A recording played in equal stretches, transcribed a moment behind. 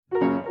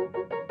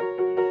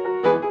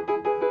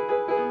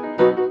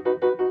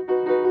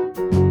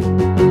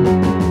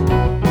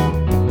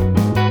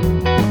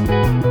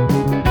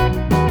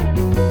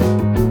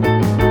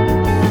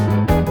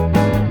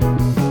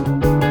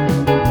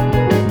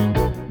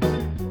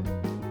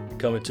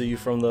Coming to you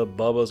from the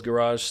Bubba's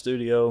Garage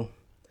Studio.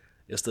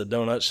 It's the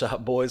Donut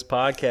Shop Boys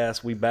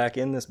podcast. We back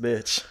in this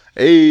bitch.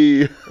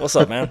 Hey. What's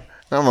up, man?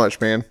 Not much,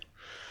 man.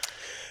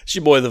 It's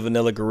your boy, the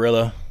Vanilla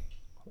Gorilla,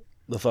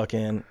 the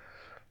fucking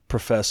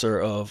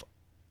professor of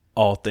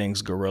all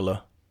things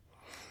gorilla.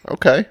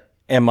 Okay.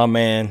 And my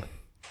man,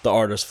 the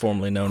artist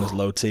formerly known as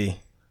Low T.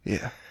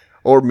 Yeah.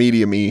 Or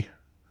Medium E.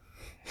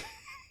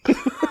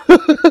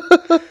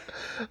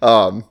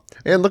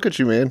 And look at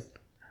you, man.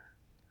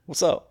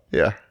 What's up?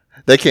 Yeah.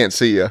 They can't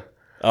see you.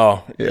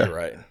 Oh, Yeah. You're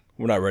right.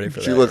 We're not ready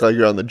for that. You look like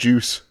you're on the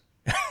juice.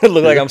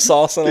 Look like I'm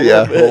saucing a Yeah,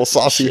 little bit. a little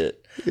saucy.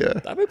 Shit. Yeah.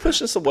 I've been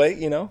pushing some weight,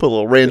 you know. Put a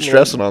little ranch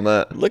dressing on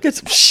that. Look at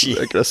some shit.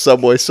 Like a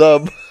Subway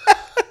sub.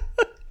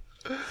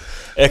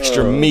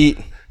 Extra meat.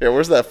 Yeah,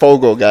 where's that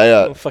Fogo guy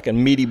at?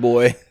 Fucking meaty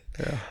boy.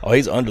 Yeah. Oh,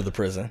 he's under the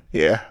prison.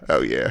 Yeah.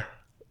 Oh, yeah.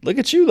 Look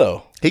at you,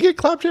 though. He get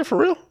clapped yet for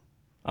real?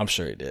 I'm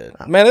sure he did.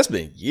 Man, it's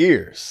been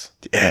years.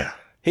 Yeah.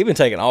 He been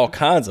taking all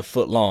kinds of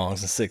foot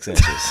longs and 6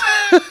 inches.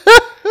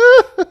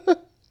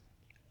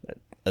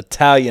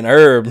 Italian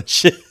herb and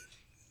shit.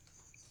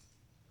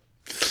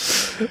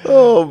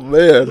 Oh,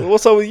 man.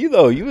 What's up with you,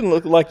 though? You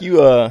look like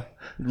you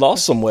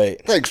lost some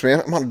weight. Thanks,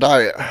 man. I'm on a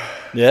diet.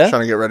 Yeah?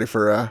 Trying to get ready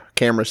for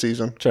camera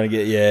season. Trying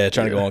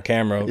to go on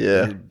camera.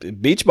 Yeah.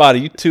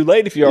 Beachbody, you too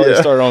late if you already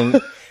started on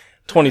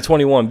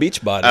 2021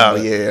 Beachbody. Oh,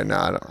 yeah. No,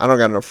 I don't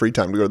got enough free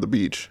time to go to the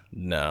beach.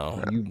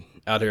 No. You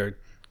out here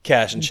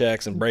cashing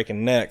checks and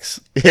breaking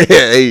necks.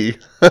 Hey.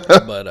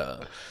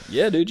 But,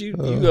 yeah, dude,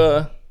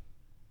 you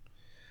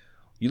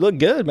look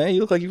good, man.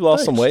 You look like you've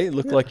lost some weight. You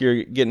look like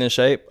you're getting in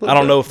shape. I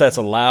don't know if that's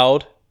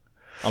allowed.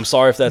 I'm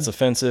sorry if that's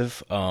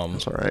offensive.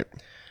 That's all right.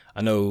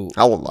 I know.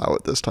 I'll allow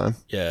it this time.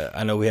 Yeah,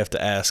 I know we have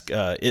to ask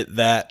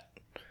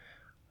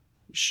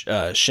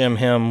Shim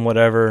him,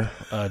 whatever,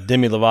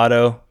 Demi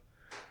Lovato.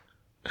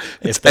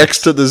 It's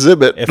X to the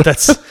Zibbit.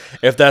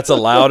 If that's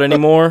allowed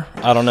anymore,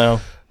 I don't know.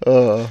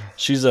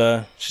 She's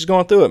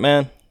going through it,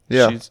 man.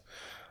 Yeah. She's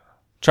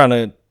trying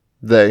to.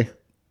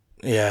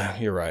 Yeah,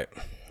 you're right.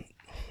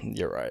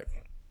 You're right.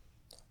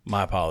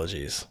 My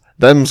apologies.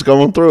 Them's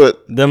going through it.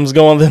 Them's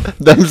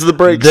the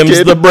breaks, Them's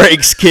kid. the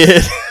breaks,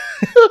 kid.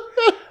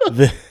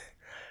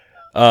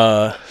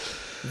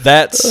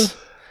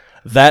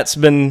 That's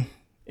been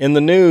in the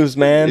news,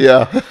 man.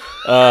 Yeah.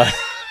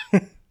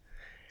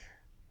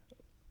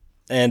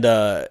 And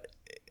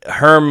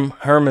Herm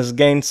has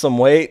gained some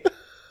weight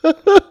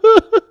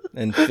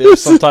and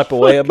feels some type of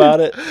way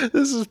about it.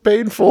 This is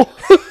painful.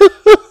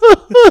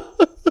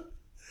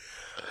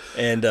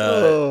 And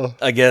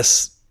I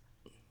guess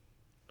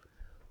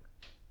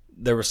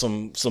there were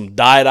some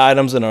diet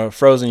items in a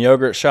frozen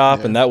yogurt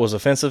shop, and that was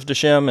offensive to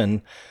Shim.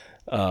 And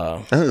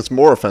I think it's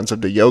more offensive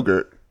to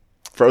yogurt,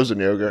 frozen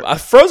yogurt.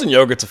 Frozen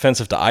yogurt's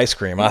offensive to ice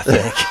cream, I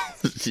think,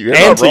 You're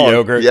and not to wrong.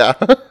 yogurt. Yeah.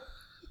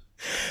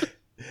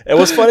 And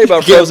what's funny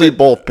about You can't frozen be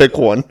both. Pick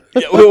one.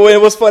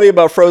 what's funny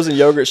about frozen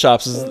yogurt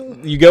shops is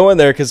you go in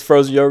there because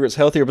frozen yogurt's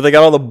healthier, but they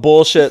got all the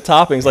bullshit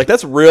toppings. Like,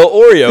 that's real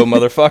Oreo,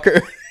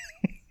 motherfucker.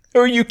 Who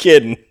are you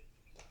kidding?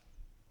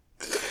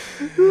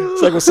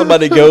 It's like when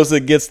somebody goes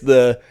and gets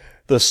the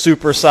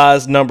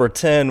supersized number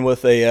 10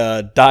 with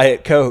a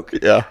Diet Coke.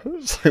 Yeah.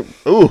 It's like,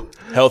 ooh.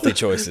 Healthy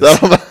choices.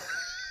 That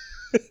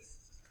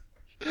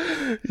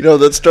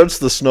starts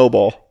the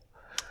snowball.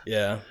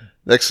 Yeah.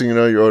 Next thing you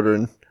know, you're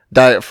ordering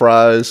diet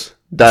fries,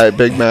 diet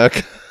Big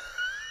Mac.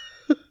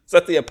 Is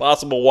that the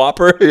Impossible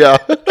Whopper? Yeah.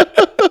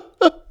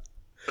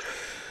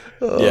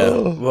 Yeah.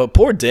 Well,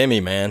 poor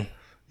Demi, man.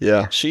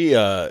 Yeah. She,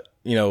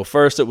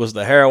 first it was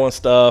the heroin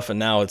stuff, and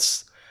now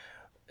it's,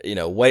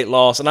 weight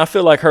loss. And I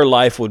feel like her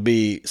life would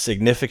be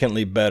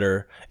significantly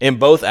better in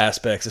both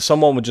aspects if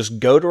someone would just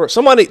go to her.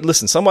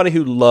 Somebody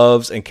who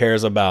loves and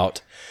cares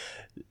about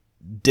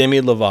Demi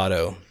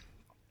Lovato,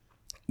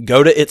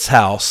 go to its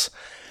house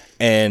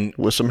and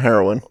With some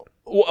heroin.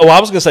 Well, I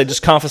was going to say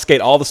just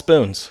confiscate all the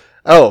spoons.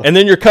 Oh. And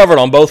then you're covered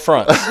on both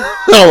fronts.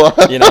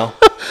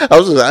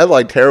 I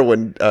liked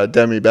heroin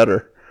Demi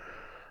better.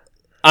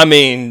 I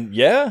mean,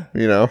 yeah.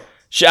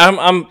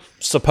 I'm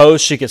suppose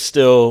she could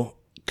still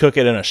cook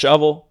it in a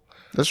shovel.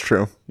 That's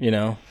true.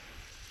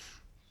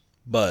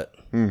 But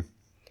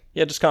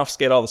yeah, just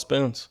confiscate all the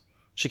spoons.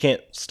 She can't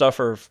stuff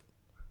her.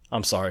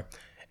 I'm sorry.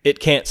 It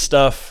can't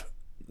stuff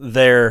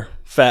their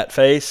fat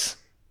face.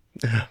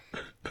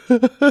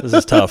 This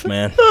is tough,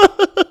 man.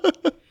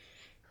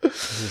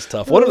 This is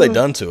tough. What have they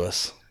done to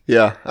us?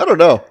 Yeah. I don't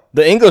know.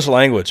 The English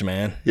language,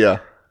 man. Yeah.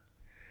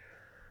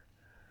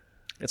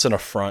 It's an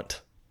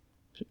affront.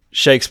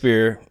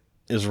 Shakespeare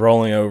is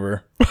rolling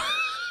over.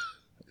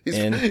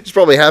 He's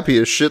probably happy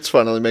his shit's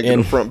finally making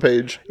a front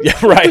page.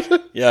 Yeah, right.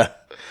 Yeah.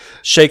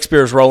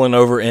 Shakespeare's rolling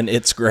over in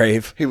its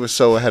grave. He was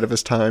so ahead of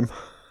his time.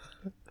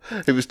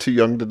 He was too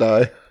young to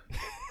die.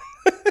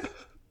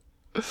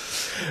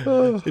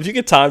 If you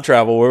could time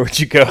travel, where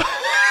would you go?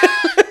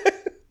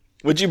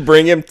 Would you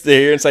bring him to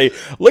here and say,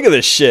 look at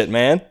this shit,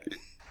 man?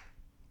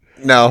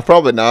 No,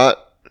 probably not.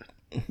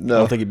 No. I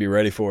don't think he'd be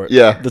ready for it.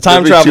 Yeah. The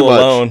time travel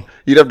alone.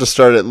 You'd have to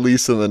start at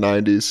least in the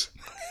 90s.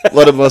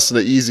 Let him listen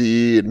to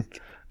Eazy-E and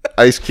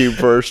Ice Cube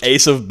first.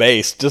 Ace of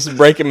Base. Just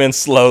break him in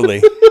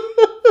slowly.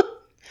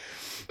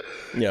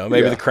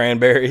 Maybe the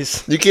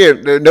Cranberries. You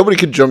can't. Nobody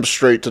could jump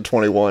straight to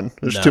 21.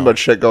 There's too much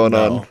shit going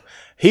on.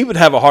 He would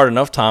have a hard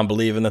enough time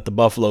believing that the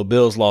Buffalo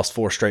Bills lost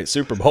 4 straight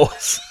Super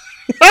Bowls.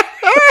 I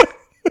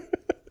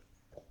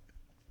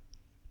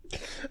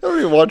don't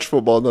even watch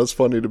football, and that's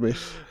funny to me.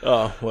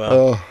 Oh,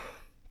 well.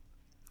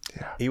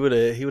 Yeah. He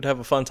would have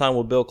a fun time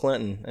with Bill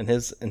Clinton and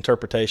his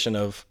interpretation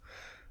of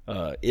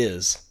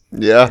is.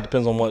 Yeah. It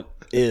depends on what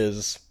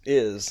is.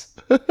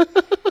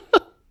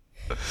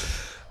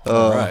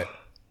 All right.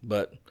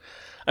 But,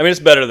 I mean, it's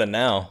better than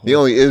now. The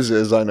only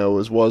is I know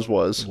is was.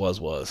 Was,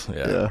 yeah.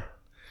 Yeah.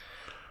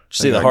 Did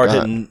you see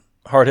the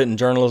hard-hitting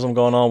journalism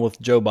going on with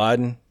Joe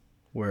Biden,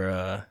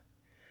 where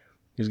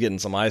he was getting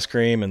some ice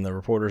cream and the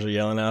reporters are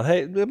yelling out,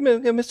 "Hey,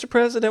 Mr.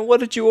 President,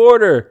 what did you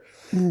order?"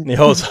 And he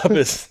holds up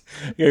his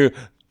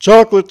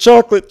chocolate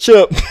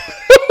chip.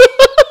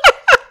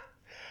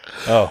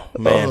 Oh,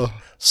 man.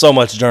 So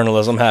much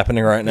journalism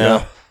happening right now.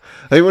 Yeah.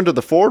 He went to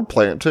the Ford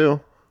plant,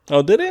 too.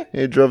 Oh, did he?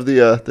 He drove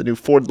the new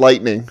Ford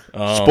Lightning.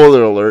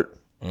 Spoiler alert.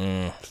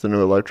 It's the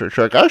new electric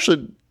truck. I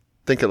actually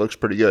think it looks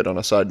pretty good, on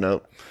a side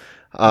note.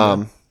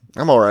 I'm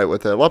all right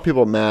with it. A lot of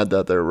people are mad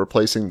that they're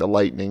replacing the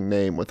Lightning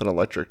name with an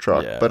electric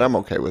truck, but I'm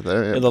okay with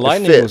it. The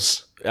Lightning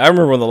was. I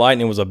remember when the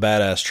Lightning was a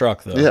badass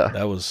truck, though. Yeah,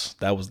 that was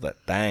that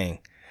thing.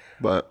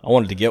 But I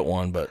wanted to get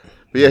one, but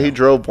yeah, he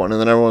drove one,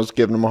 and then everyone was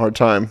giving him a hard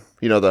time.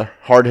 The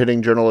hard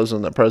hitting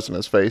journalism that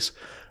presidents face.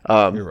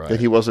 You're right. That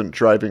he wasn't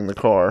driving the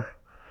car.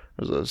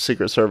 It was a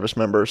Secret Service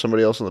member,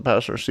 somebody else in the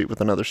passenger seat with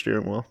another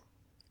steering wheel.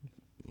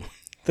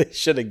 They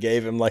should have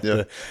gave him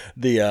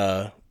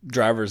the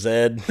driver's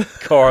ed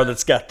car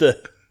that's got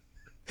the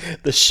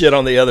shit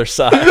on the other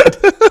side.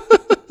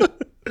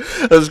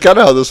 That's kind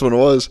of how this one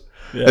was.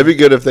 Yeah. It'd be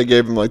good if they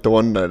gave him like the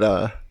one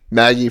that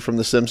Maggie from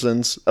The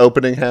Simpsons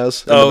opening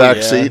has in the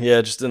back seat.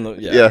 Yeah, just in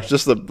the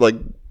just the like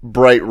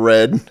bright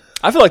red.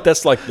 I feel like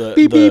that's like the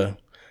beep, beep.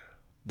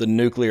 The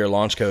nuclear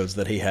launch codes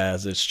that he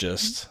has. It's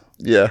just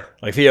like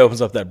if he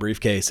opens up that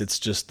briefcase, it's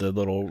just the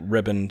little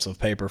ribbons of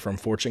paper from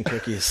fortune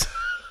cookies.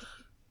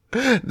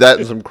 That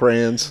and some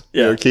crayons.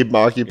 Yeah. Keep them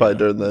occupied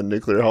during the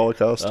nuclear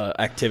holocaust.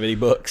 Activity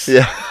books.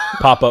 Yeah.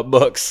 Pop-up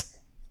books.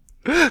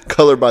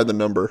 Color by the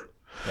number.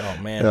 Oh,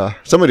 man. Yeah.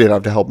 Somebody would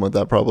have to help him with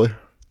that, probably.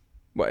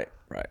 Right.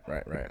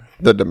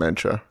 The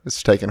dementia.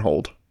 It's taken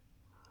hold.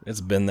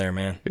 It's been there,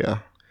 man. Yeah.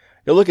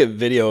 You'll look at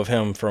video of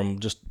him from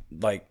just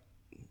like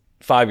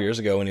 5 years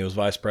ago when he was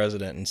vice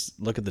president and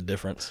look at the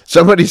difference.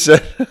 Somebody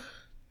said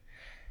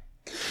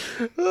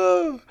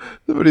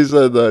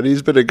that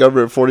he's been in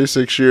government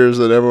 46 years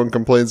and everyone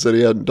complains that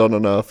he hadn't done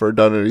enough or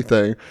done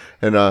anything.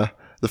 And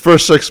the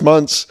first 6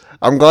 months,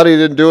 I'm glad he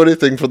didn't do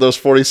anything for those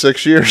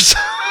 46 years.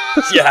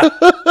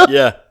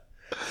 Yeah.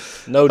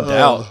 No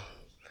doubt.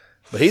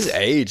 But he's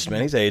aged,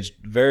 man. He's aged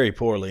very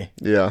poorly.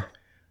 Yeah.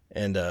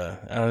 And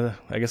I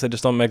guess they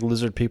just don't make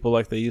lizard people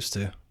like they used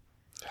to.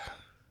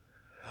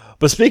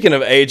 But speaking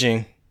of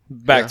aging,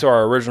 back to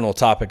our original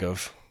topic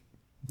of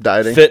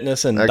dieting,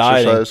 fitness and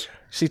exercise. dieting.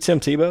 See Tim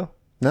Tebow?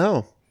 No.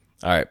 All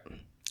right.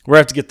 We're going to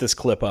have to get this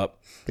clip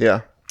up.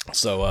 Yeah.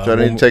 So do I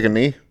need to take a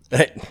knee?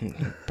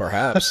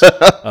 Perhaps.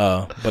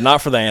 But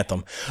not for the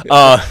anthem.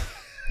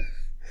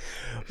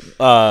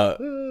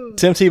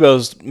 Tim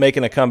Tebow's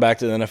making a comeback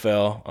to the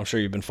NFL. I'm sure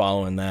you've been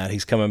following that.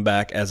 He's coming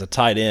back as a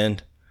tight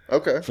end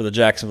for the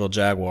Jacksonville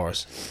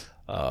Jaguars.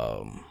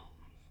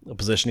 A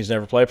position he's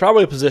never played.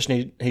 Probably a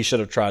position he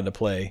should have tried to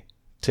play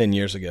 10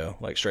 years ago,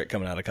 like straight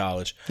coming out of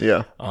college.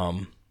 Yeah.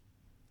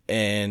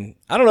 And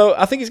I don't know.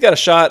 I think he's got a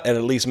shot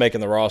at least making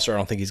the roster. I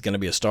don't think he's going to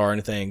be a star or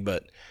anything,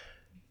 but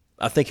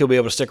I think he'll be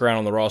able to stick around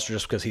on the roster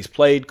just because he's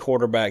played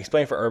quarterback. He's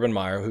playing for Urban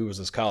Meyer, who was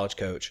his college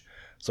coach.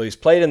 So he's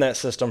played in that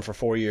system for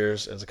 4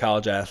 years as a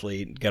college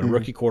athlete, got a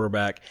rookie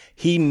quarterback.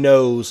 He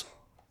knows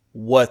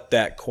what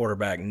that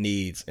quarterback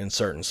needs in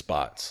certain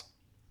spots.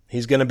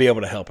 He's going to be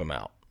able to help him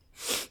out.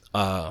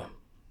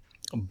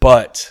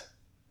 But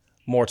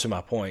more to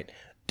my point,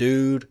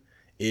 dude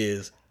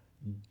is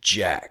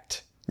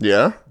jacked.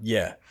 Yeah?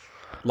 Yeah.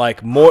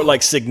 Like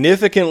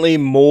significantly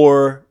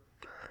more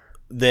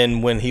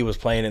than when he was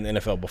playing in the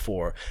NFL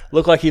before.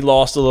 Looked like he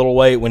lost a little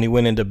weight when he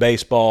went into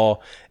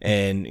baseball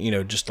and,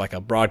 just like a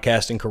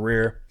broadcasting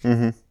career.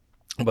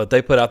 Mm-hmm. But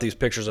they put out these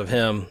pictures of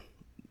him,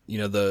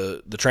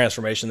 the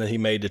transformation that he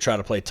made to try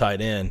to play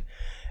tight end.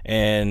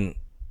 And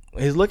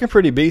he's looking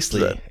pretty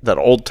beastly. That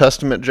Old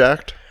Testament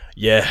jacked?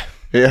 Yeah.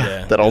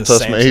 Yeah, that Old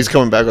Testament. Samson. He's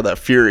coming back with that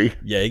fury.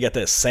 Yeah, he got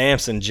that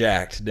Samson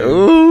jacked, dude.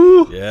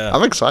 Ooh. Yeah.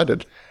 I'm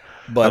excited.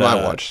 But I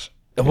might watch.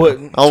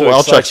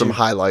 I'll check some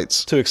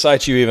highlights. To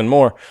excite you even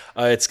more,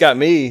 it's got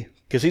me,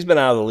 because he's been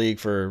out of the league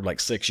for like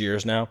 6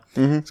 years now.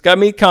 Mm-hmm. It's got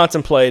me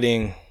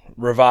contemplating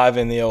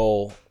reviving the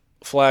old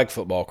flag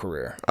football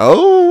career.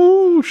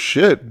 Oh,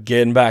 shit.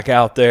 Getting back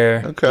out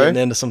there. Okay.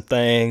 Getting into some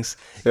things.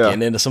 Yeah.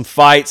 Getting into some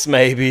fights,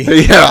 maybe.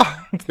 Yeah.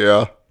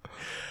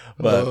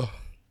 But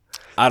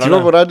I don't know. Do you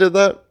remember when I did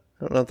that?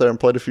 I went out there and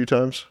played a few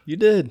times. You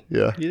did.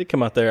 Yeah. You did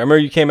come out there. I remember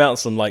you came out in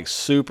some like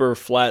super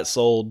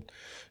flat-soled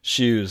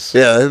shoes.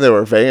 Yeah, I think they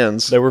were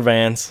Vans. They were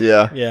Vans.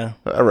 Yeah. Yeah.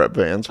 I rep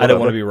Vans. I didn't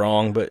want to whatever. be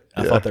wrong, but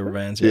I thought they were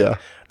Vans. Yeah.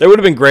 They would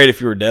have been great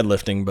if you were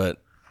deadlifting,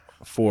 but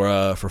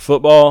for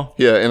football,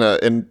 Yeah,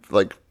 in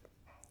like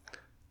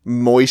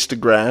moist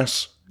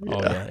grass.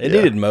 it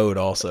needed mode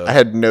also. I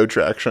had no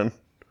traction.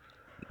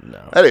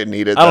 No. I didn't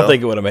need it. I don't though.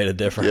 think it would have made a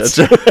difference.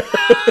 Yeah,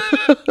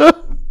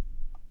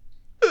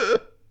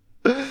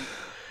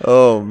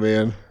 oh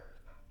man.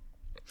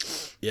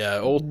 Yeah,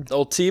 old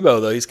Tebow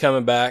though, he's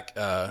coming back.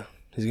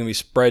 He's gonna be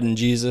spreading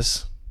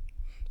Jesus,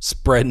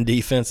 spreading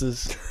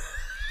defenses.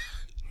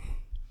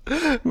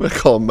 I'm gonna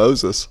call him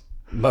Moses.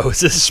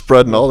 Moses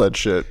Spreading all that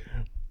shit.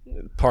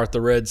 part the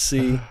Red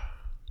Sea.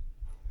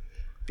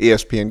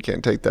 ESPN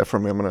can't take that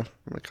from me. I'm gonna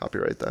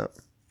copyright that.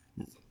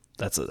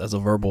 That's a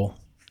verbal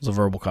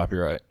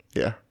copyright.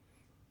 Yeah.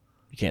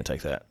 You can't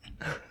take that.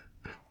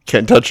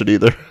 Can't touch it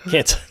either.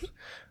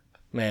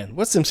 Man,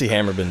 what's MC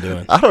Hammer been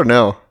doing? I don't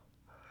know.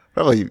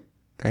 Probably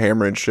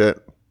hammering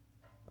shit.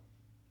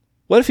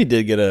 What if he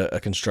did get a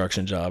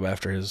construction job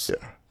after his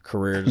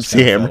career? Just MC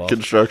kinda fell Hammer off?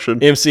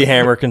 Construction. MC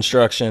Hammer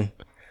Construction.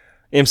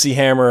 MC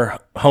Hammer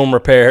Home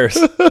Repairs.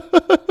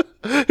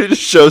 He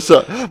just shows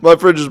up. My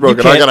fridge is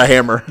broken. I got a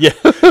hammer. Yeah,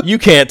 you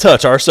can't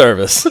touch our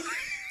service.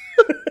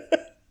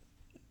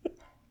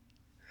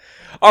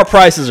 Our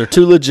prices are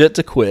too legit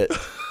to quit.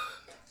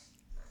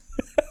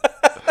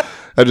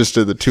 I just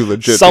did the too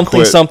legit Something to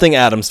quit. something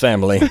Adams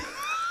Family.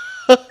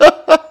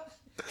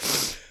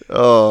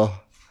 Oh.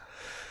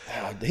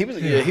 He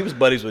was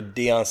buddies with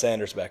Deion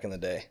Sanders back in the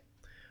day.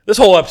 This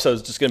whole episode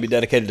is just going to be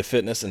dedicated to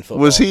fitness and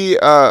football. Was he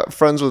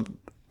friends with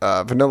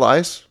Vanilla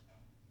Ice?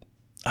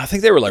 I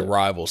think they were like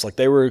rivals. Like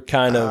they were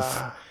kind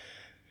of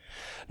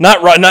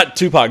not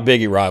Tupac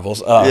Biggie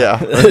rivals.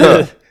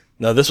 Yeah.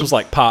 No, this was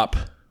like pop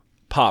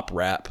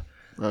rap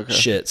Okay.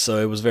 shit. So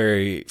it was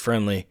very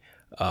friendly.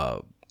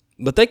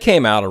 But they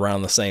came out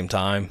around the same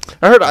time.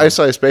 I heard Ice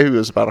Ice Baby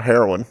was about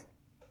heroin.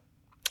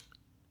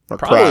 Or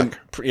Probably,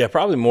 crack.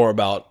 probably more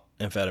about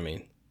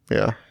amphetamine,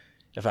 Yeah.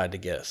 if I had to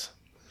guess.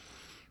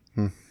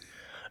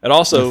 It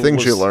also The things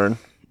was, you learn.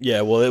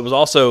 Yeah, well, it was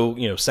also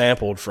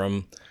sampled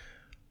from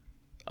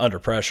Under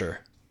Pressure.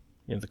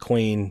 The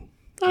Queen,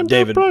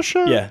 David.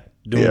 Pressure. Yeah.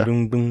 Doom, Yeah.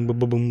 Boom, boom, boom,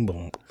 boom, boom,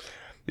 boom.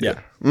 Yeah.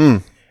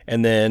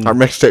 And then Our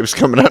mixtape's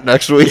coming out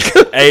next week.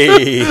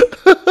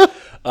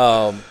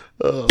 a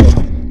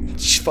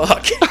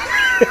fuck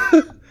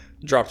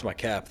dropped my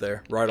cap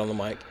there right on the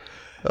mic.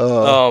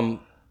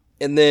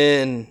 And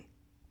then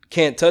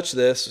Can't Touch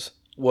This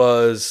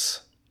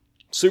was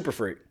Super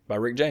Freak by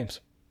Rick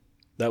James.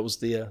 That was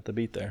the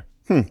beat there.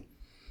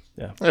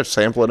 They're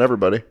sampling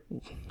everybody.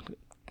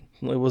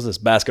 What was this,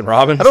 Baskin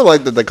Robbins? I don't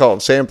like that they call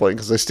it sampling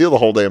because they steal the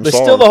whole damn They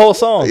song. steal the whole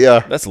song. Yeah.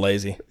 That's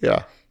lazy.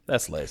 Yeah.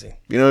 That's lazy.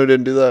 You know who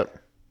didn't do that?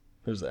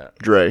 Who's that?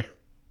 Dre.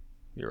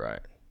 You're right.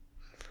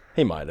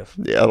 He might have.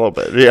 Yeah, a little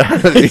bit. Yeah.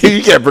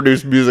 You can't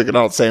produce music and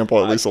not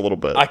sample at least a little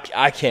bit.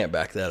 I can't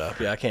back that up.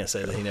 Yeah, I can't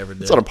say that he never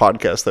did. It's on a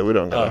podcast that we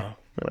don't gotta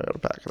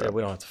pack it Yeah, up.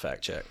 we don't have to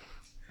fact check.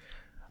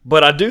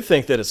 But I do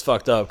think that it's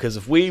fucked up because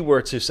if we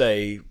were to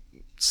say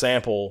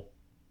sample,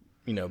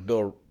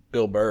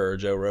 Bill Burr or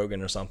Joe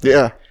Rogan or something,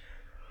 Yeah.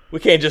 we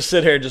can't just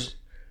sit here and just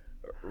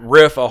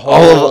riff a whole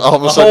All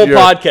of a sudden you're-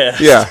 podcast.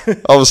 Yeah.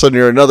 All of a sudden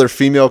you're another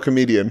female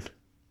comedian.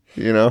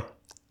 You know?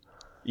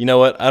 You know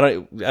what? I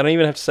don't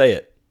even have to say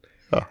it.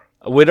 Oh.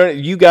 We don't.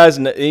 You guys,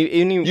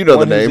 anyone You know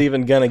the who's name.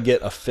 even gonna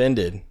get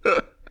offended.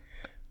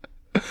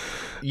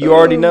 You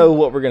already know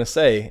what we're gonna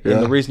say, Yeah.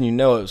 and the reason you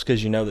know it is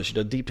because you know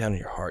that deep down in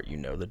your heart, you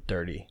know the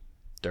dirty,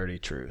 dirty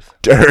truth.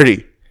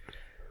 Dirty.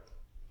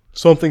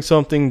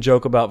 Something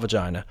joke about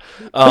vagina.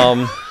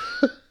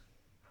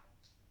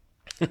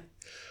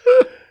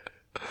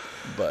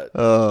 But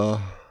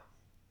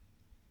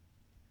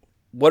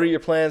what are your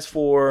plans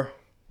for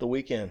the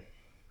weekend?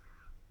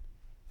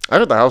 I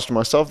got the house to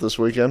myself this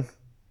weekend.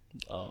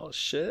 Oh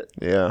shit!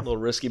 Yeah. A little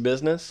risky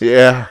business.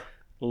 Yeah.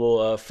 A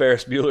little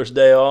Ferris Bueller's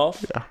Day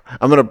Off. Yeah.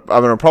 I'm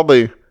gonna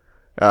probably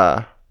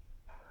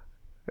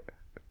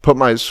put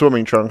my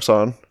swimming trunks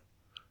on.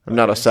 I'm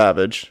not a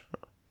savage,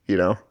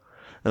 and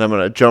I'm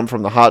gonna jump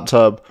from the hot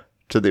tub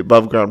to the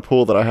above ground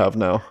pool that I have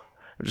now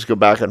and just go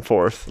back and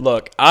forth.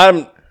 Look,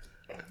 I'm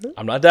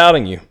not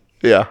doubting you,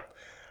 Yeah.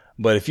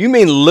 but if you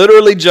mean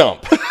literally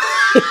jump,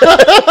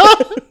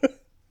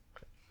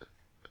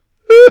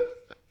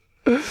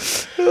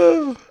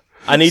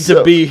 I need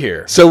to be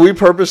here. So we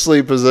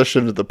purposely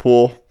positioned the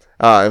pool.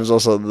 It was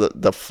also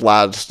the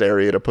flattest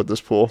area to put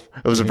this pool.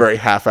 It was a very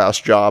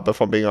half-assed job,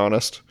 if I'm being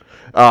honest.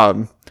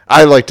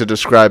 I like to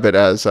describe it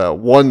as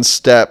one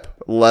step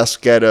less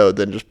ghetto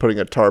than just putting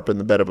a tarp in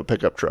the bed of a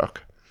pickup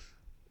truck.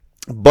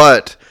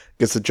 But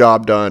gets the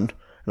job done,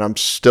 and I'm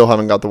still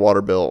haven't got the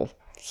water bill,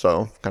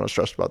 so kind of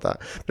stressed about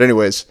that. But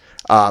anyways,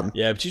 Yeah,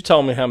 but you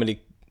told me how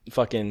many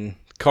fucking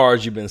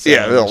cars you've been selling.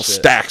 yeah, and little shit.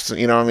 stacks,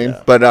 you know what I mean?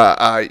 Yeah.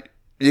 But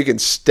you can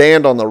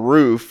stand on the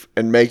roof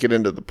and make it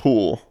into the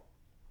pool.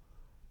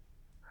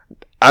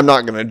 I'm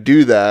not going to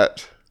do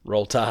that.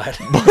 Roll Tide.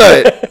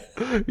 But,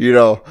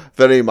 if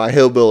any of my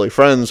hillbilly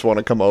friends want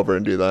to come over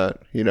and do that,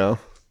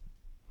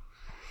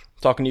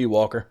 Talking to you,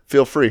 Walker.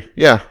 Feel free.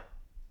 Yeah.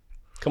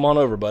 Come on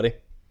over, buddy.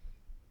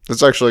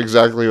 That's actually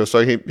exactly what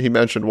he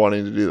mentioned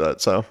wanting to do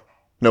that. So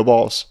no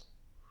balls.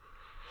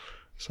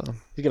 So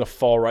He's going to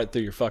fall right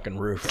through your fucking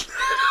roof.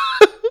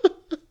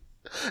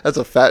 that's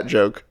a fat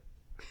joke.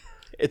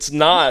 It's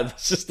not.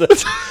 It's just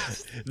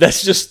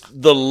that's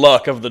just the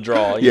luck of the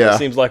draw. You know, it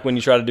seems like when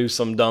you try to do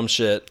some dumb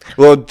shit.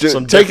 Well,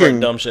 some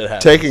dumb shit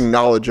happens. Taking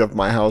knowledge of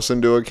my house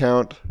into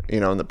account,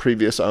 and the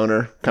previous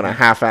owner kind of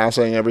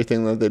half-assing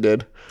everything that they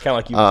did. Kind of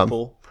like you with the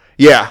pool.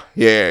 Yeah.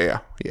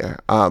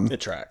 It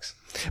tracks.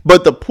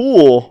 But the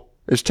pool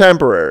is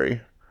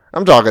temporary.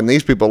 I'm talking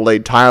these people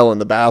laid tile in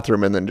the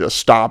bathroom and then just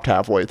stopped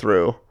halfway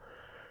through.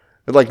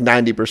 They're like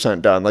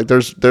 90% done. Like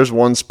there's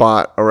one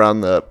spot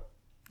around the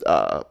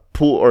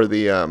pool or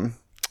the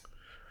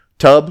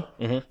tub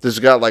that's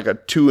got like a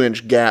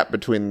 2-inch gap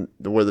between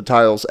where the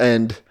tiles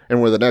end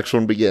and where the next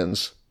one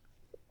begins.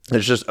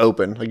 It's just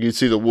open. Like you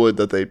see the wood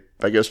that they,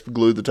 I guess,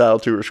 glued the tile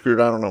to or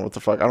screwed. I don't know what the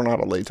fuck. I don't know how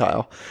to lay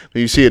tile. But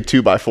you see a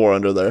 2x4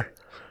 under there.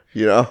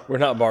 We're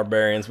not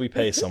barbarians. We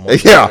pay someone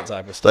for that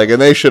type of stuff. Like,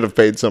 and they should have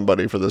paid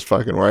somebody for this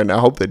fucking right now.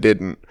 I hope they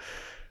didn't.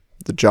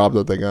 The job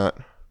that they got.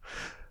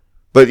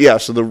 But yeah,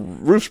 so the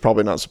roof's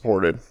probably not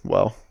supported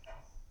well.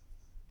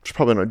 There's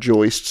probably no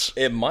joists.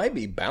 It might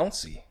be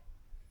bouncy.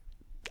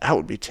 That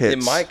would be tits.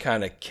 It might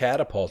kind of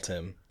catapult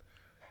him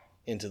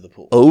into the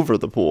pool. Over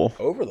the pool.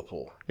 Over the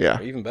pool. Yeah.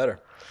 Or even better.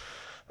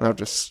 I'll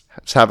just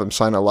have him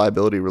sign a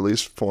liability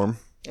release form.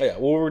 Yeah,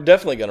 well, we're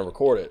definitely going to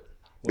record it.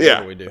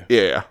 Whatever we do.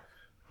 Yeah.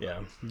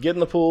 Yeah. Get in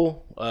the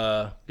pool,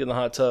 get in the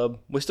hot tub.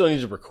 We still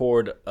need to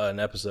record an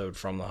episode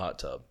from the hot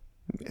tub.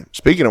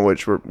 Speaking of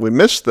which, we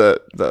missed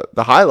the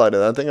highlight of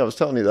that. I think I was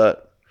telling you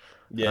that.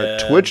 Yeah.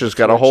 Twitch has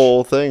got a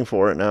whole thing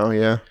for it now,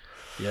 yeah.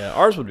 Yeah,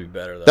 ours would be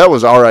better, though. That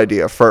was our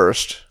idea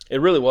first.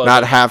 It really was.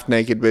 Not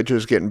half-naked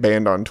bitches getting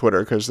banned on Twitter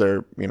because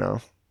they're,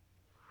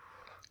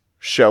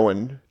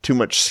 showing too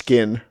much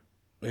skin.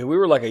 Yeah, we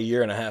were like a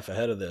year and a half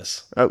ahead of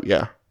this. Oh,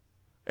 yeah.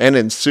 And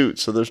in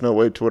suits, so there's no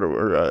way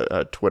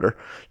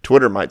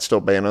Twitter might still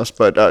ban us,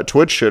 but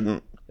Twitch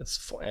shouldn't.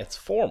 It's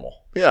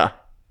formal. Yeah.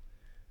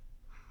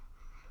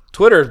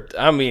 Twitter,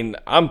 I mean,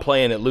 I'm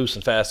playing it loose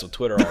and fast with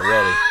Twitter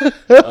already.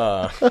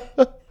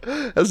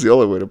 That's the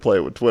only way to play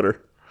it with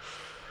Twitter.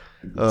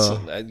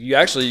 You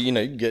actually,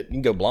 you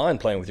can go blind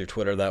playing with your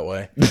Twitter that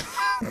way.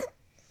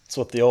 That's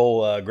what the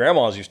old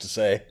grandmas used to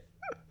say.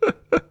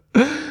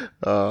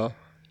 But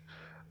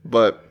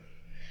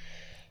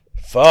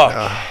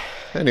fuck.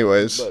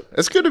 Anyways,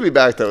 it's good to be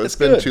back though. It's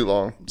been too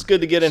long. It's good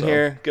to get in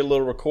here, get a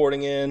little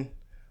recording in.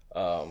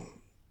 Yeah,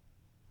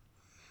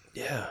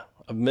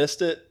 I've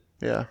missed it.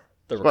 Yeah.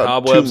 There were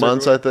cobwebs. 2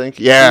 months, I think.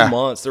 Yeah. 2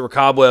 months. There were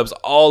cobwebs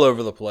all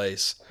over the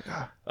place.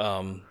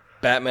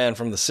 Batman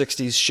from the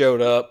 60s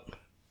showed up.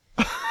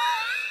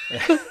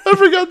 I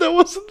forgot that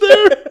wasn't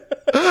there.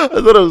 I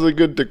thought it was a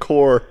good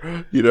decor,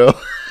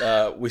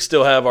 We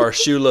still have our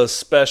Shula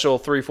Special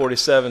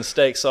 347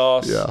 steak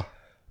sauce. Yeah.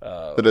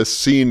 That has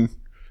seen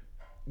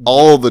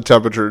all the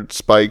temperature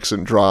spikes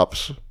and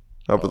drops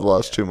over the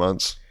last 2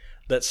 months.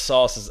 That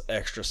sauce is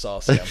extra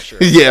saucy, I'm sure.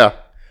 Yeah.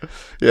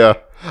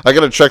 I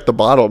got to check the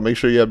bottle, make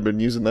sure you haven't been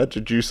using that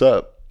to juice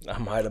up. I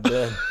might have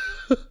been.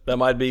 That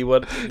might be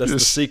that's the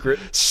secret.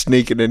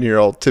 Sneaking in here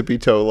all tippy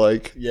toe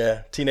like.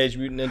 Yeah, Teenage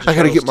Mutant Ninja I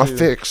got to get my 2,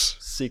 fix.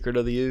 Secret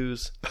of the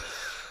Ooze.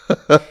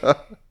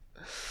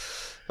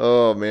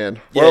 Oh man.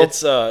 Well,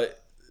 it's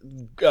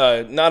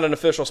not an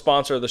official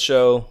sponsor of the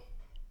show.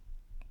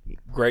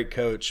 Great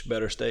coach,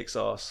 better steak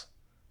sauce.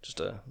 Just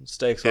a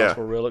steak sauce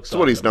we're real excited. That's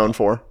what he's known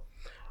for.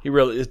 He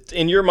really,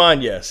 in your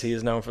mind, yes, he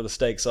is known for the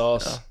steak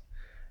sauce. Yeah.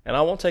 And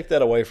I won't take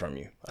that away from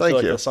you. I feel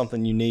like that's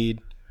something you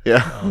need.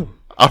 Yeah.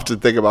 I have to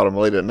think about him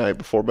late at night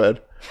before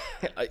bed.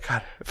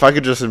 God, if I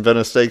could just invent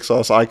a steak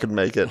sauce, I could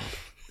make it.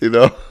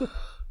 The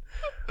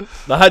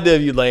idea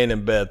of you laying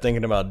in bed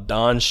thinking about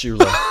Don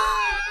Shula.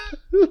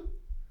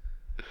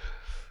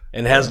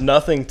 And has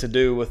nothing to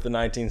do with the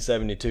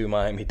 1972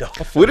 Miami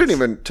Dolphins. We didn't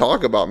even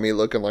talk about me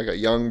looking like a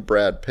young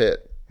Brad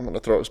Pitt. I'm going to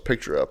throw his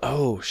picture up.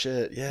 Oh,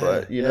 shit. Yeah.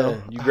 But, you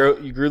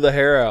grew the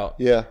hair out.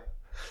 Yeah.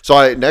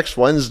 So next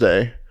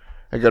Wednesday,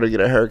 I got to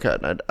get a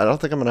haircut. And I don't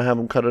think I'm going to have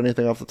him cut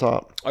anything off the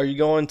top. Are you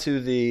going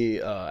to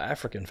the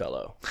African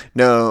fellow?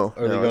 No.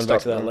 Or are you going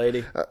back to that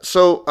lady?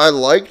 So I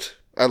liked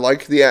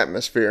the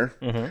atmosphere.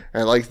 Mm-hmm.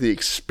 I liked the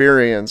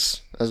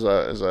experience as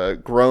a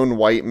grown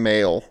white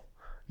male,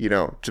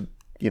 to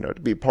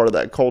be part of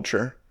that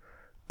culture.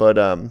 But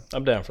I'm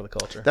down for the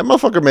culture. That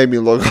motherfucker made me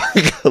look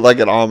like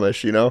an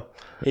Amish,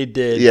 He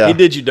did. Yeah. He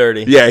did you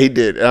dirty. Yeah, he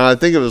did. And I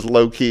think it was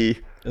low key.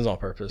 It was on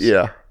purpose.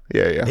 Yeah.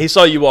 He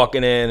saw you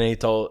walking in and he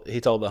told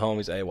the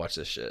homies, "Hey, watch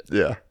this shit."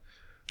 Yeah.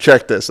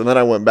 Check this. And then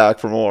I went back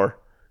for more,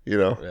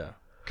 Yeah.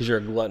 Because you're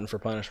a glutton for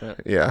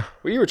punishment. Yeah.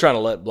 Well, you were trying to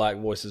let black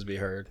voices be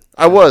heard.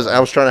 I was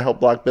trying to help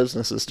black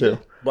businesses too.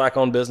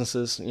 Black-owned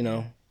businesses,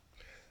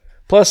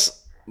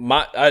 Plus,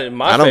 my I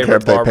don't care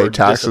if they pay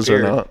taxes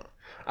or not.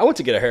 I went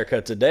to get a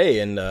haircut today,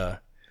 and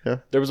there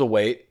was a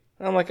wait.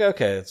 And I'm like,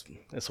 okay,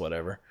 it's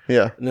whatever.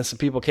 Yeah. And then some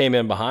people came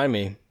in behind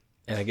me,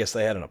 and I guess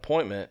they had an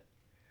appointment.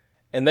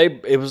 and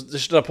it was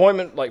just an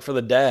appointment like for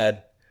the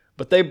dad,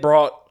 but they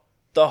brought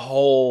the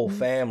whole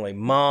family,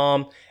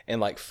 mom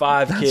and like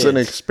 5 kids. It's an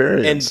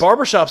experience. And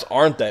barbershops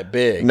aren't that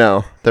big.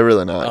 No, they're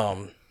really not.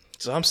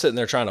 So I'm sitting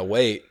there trying to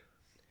wait,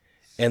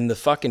 and the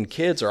fucking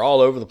kids are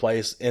all over the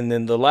place. And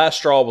then the last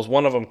straw was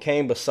one of them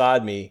came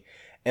beside me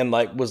and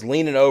like was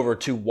leaning over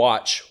to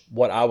watch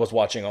what I was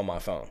watching on my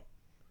phone,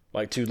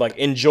 like to like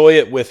enjoy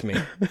it with me.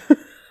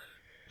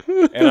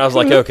 And I was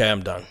like, okay,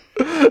 I'm done.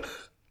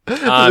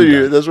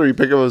 That's where you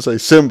pick up and say,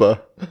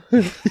 Simba,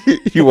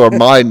 you are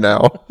mine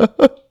now.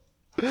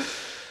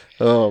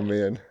 Oh,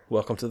 man.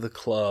 Welcome to the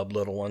club,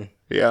 little one.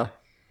 Yeah.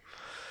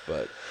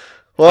 But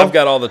I've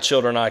got all the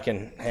children I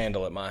can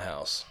handle at my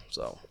house.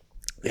 So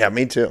yeah,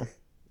 me too.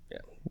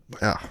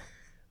 Yeah.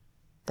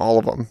 All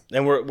of them.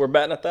 And we're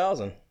batting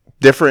 1,000.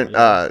 Different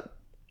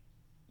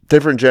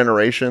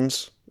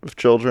generations of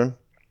children.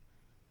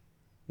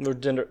 We're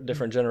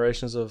different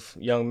generations of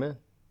young men.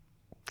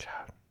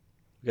 God.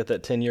 We got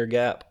that 10-year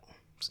gap.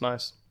 It's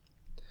nice.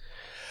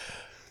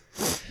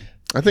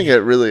 I think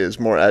it really is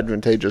more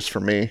advantageous for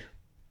me.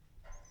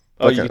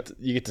 Oh,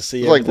 you get to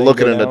see it's like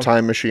looking in a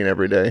time machine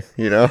every day,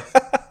 you know?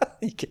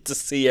 You get to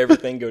see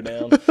everything go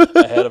down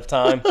ahead of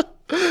time.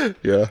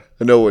 Yeah.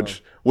 I know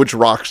which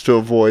rocks to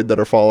avoid that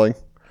are falling.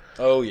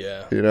 Oh,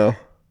 yeah. You know?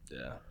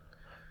 Yeah.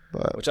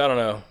 But, which I don't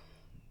know.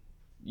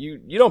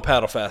 You don't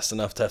paddle fast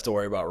enough to have to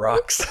worry about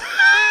rocks.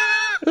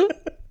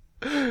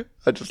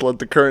 I just let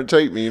the current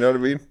take me, you know what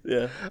I mean?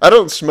 Yeah. I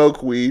don't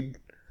smoke weed.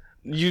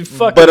 You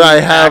fucking But I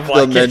have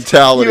the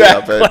mentality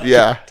of it. Like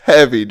yeah.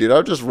 Heavy, dude.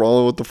 I'm just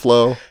rolling with the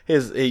flow.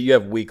 You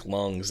have weak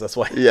lungs. That's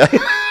why. Yeah.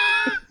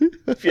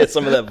 If you had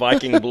some of that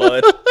Viking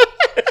blood.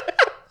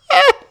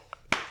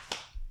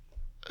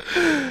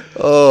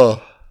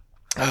 Oh.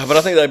 But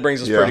I think that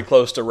brings us pretty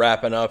close to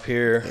wrapping up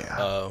here.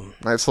 Yeah.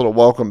 Nice little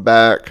welcome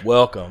back.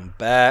 Welcome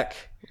back.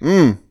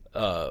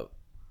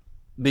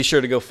 Be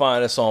sure to go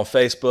find us on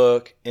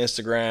Facebook,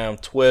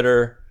 Instagram,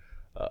 Twitter,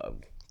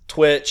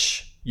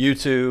 Twitch,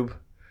 YouTube,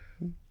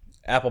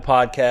 Apple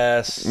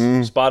Podcasts,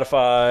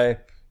 Spotify,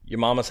 your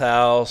mama's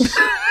house.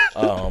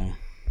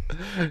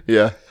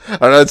 Yeah.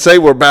 I'd say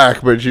we're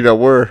back, but you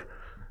never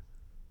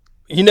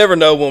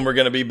know when we're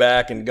going to be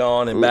back and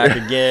gone and back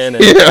again.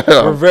 And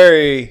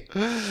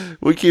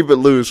we keep it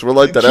loose. We're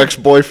like that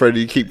ex-boyfriend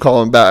you keep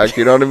calling back.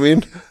 You know what I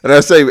mean? And I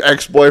say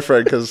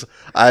ex-boyfriend because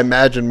I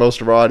imagine most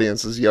of our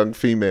audience is young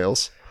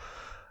females.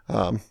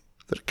 The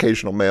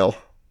occasional male.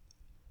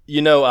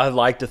 I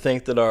like to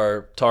think that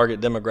our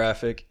target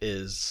demographic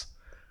is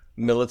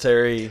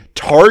military.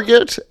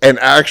 Target and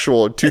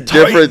actual, two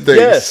different things.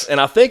 Yes,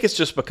 and I think it's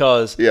just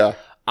because yeah.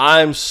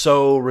 I'm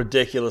so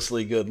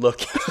ridiculously good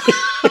looking.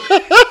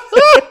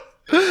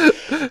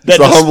 That's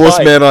the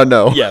humblest man I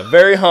know. Yeah,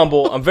 very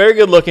humble. I'm very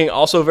good looking,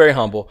 also very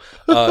humble.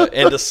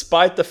 And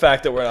despite the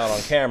fact that we're not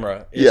on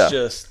camera, it's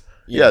just...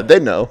 they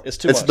know. It's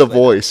too much. It's the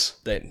voice.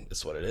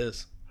 It's what it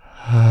is.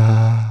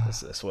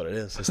 That's what it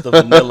is. It's the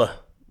vanilla.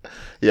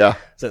 Yeah.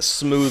 It's that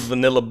smooth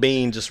vanilla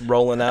bean just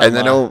rolling out. And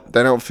they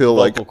don't feel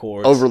like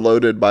cords.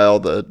 Overloaded by all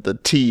the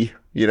tea,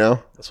 you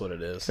know? That's what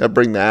it is. I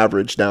bring the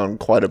average down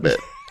quite a bit.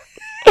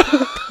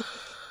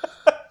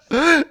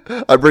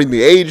 I bring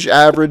the age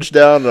average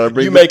down, and I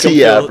bring the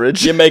tea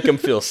average. You make them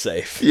feel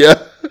safe.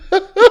 Yeah.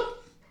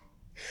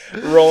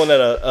 Rolling at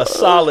a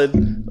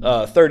solid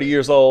 30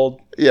 years old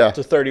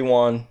to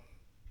 31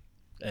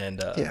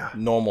 and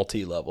normal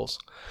tea levels.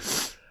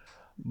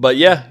 But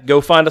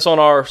go find us on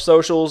our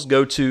socials.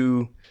 Go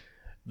to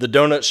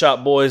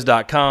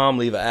thedonutshopboys.com.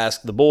 Leave an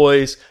Ask the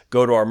Boys.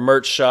 Go to our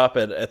merch shop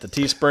at the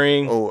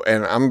Teespring. Oh,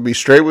 and I'm going to be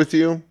straight with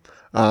you.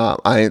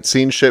 I ain't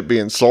seen shit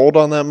being sold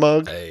on that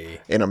mug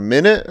in a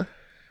minute.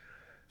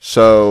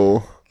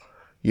 So,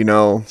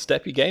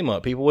 step your game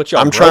up, people. What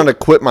y'all? I'm trying to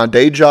quit my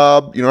day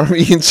job. You know what I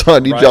mean? So I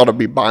need y'all to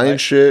be buying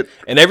shit.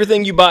 And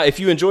everything you buy, if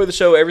you enjoy the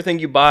show, everything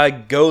you buy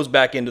goes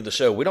back into the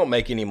show. We don't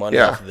make any money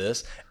off of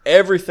this.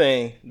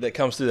 Everything that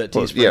comes through that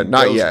Teespring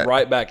goes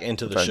right back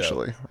into the show.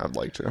 Eventually, I'd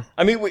like to.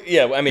 I mean,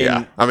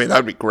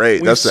 that'd be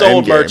great. That's the sold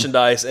end game.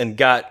 Merchandise and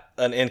got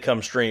an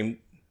income stream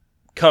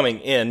coming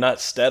in, not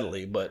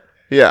steadily, but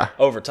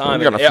over time.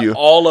 We got a few,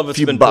 all of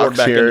it's been poured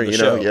back here, into the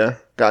show. Yeah,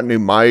 got new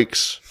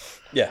mics.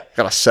 Yeah,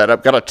 got a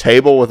setup. Got a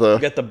table with a.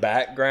 We got the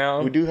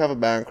background. We do have a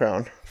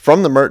background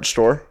from the merch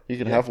store. You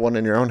can have one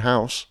in your own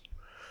house.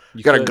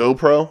 You got a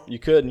GoPro. You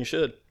could and you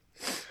should.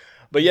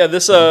 But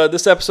this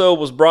episode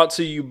was brought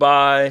to you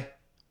by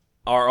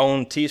our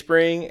own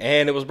Teespring,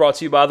 and it was brought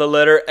to you by the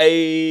letter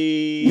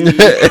A.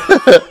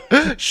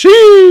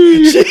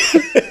 She.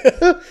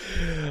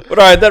 But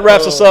all right, that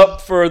wraps us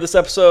up for this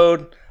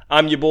episode.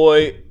 I'm your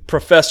boy,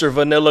 Professor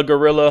Vanilla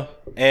Gorilla,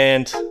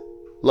 and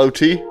Low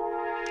T.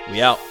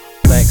 We out.